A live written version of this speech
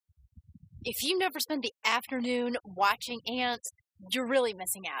If you never spend the afternoon watching ants, you're really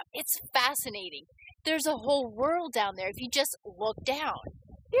missing out. It's fascinating. There's a whole world down there if you just look down.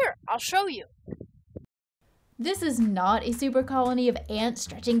 Here, I'll show you. This is not a super colony of ants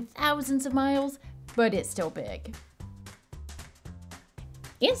stretching thousands of miles, but it's still big.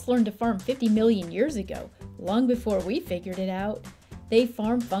 Ants learned to farm 50 million years ago, long before we figured it out. They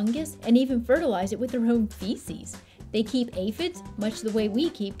farm fungus and even fertilize it with their own feces. They keep aphids much the way we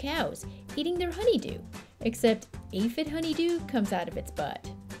keep cows, eating their honeydew. Except aphid honeydew comes out of its butt.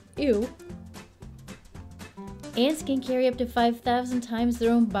 Ew. Ants can carry up to 5,000 times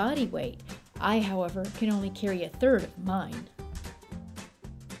their own body weight. I, however, can only carry a third of mine.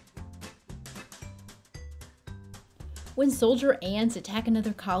 When soldier ants attack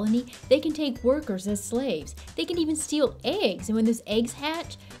another colony, they can take workers as slaves. They can even steal eggs, and when those eggs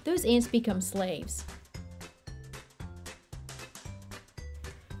hatch, those ants become slaves.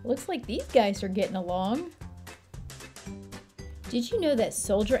 Looks like these guys are getting along. Did you know that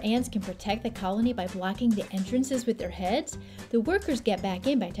soldier ants can protect the colony by blocking the entrances with their heads? The workers get back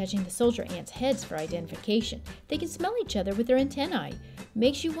in by touching the soldier ants' heads for identification. They can smell each other with their antennae.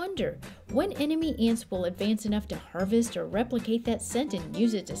 Makes you wonder, when enemy ants will advance enough to harvest or replicate that scent and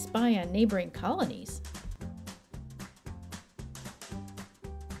use it to spy on neighboring colonies?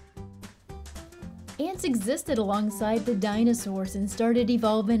 Ants existed alongside the dinosaurs and started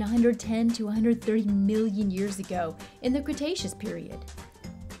evolving 110 to 130 million years ago in the Cretaceous period.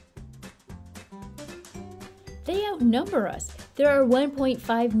 They outnumber us. There are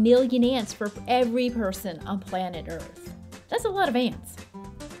 1.5 million ants for every person on planet Earth. That's a lot of ants.